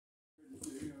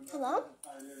Hello?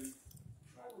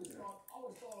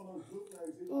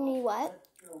 Need what?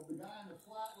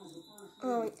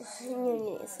 You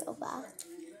need a sofa.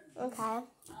 Okay.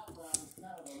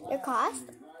 Your cost?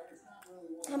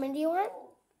 How many do you want?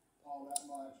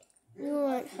 You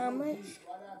want how much?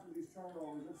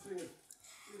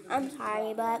 I'm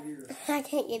sorry, but I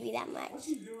can't give you that much.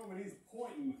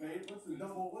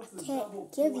 I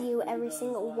can't give you every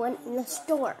single one in the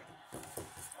store.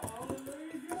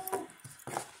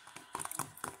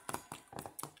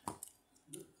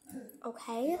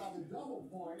 Okay.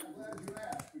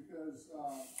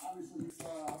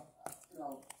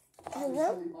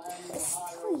 Hello?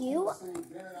 Screw you.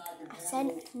 I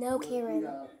said no, Karen.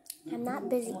 I'm not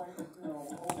busy.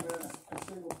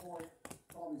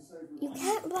 You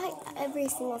can't buy every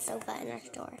single sofa in our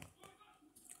store.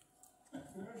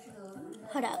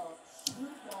 Hold up.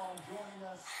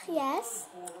 Yes?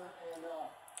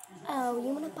 Oh,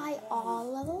 you want to buy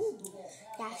all of them?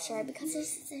 Yeah, sure, because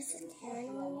there's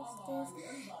Karen wants this,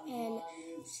 and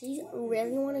she's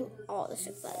really wanting all the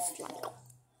sofas. Like,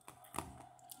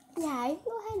 yeah, you can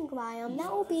go ahead and buy them.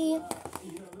 That will be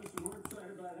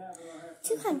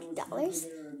 $200.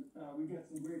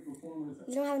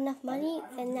 You don't have enough money,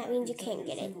 then that means you can't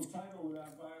get it.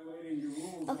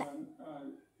 Okay.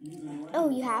 Oh,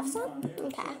 you have some?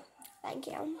 Okay. Thank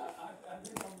you.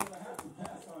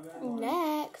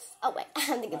 Next. Oh, wait. I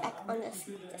have to get back on this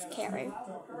Karen.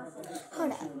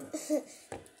 Hold up.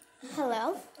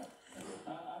 Hello?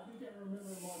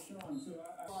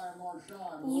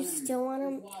 You still want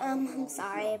them? I'm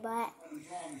sorry, but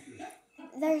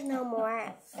there's no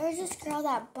more. There's this girl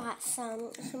that bought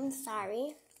some. I'm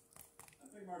sorry.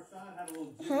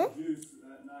 Huh?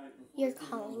 You're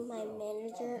calling my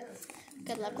manager?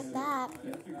 Good luck with that.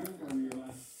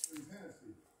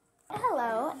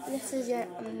 Hello, this is your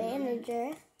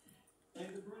manager. What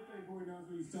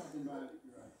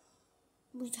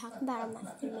are you talking about? I'm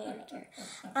not the manager.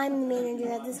 I'm the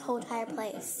manager of this whole entire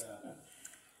place.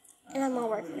 And I'm a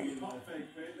worker.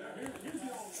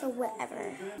 So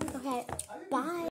whatever. Okay, bye.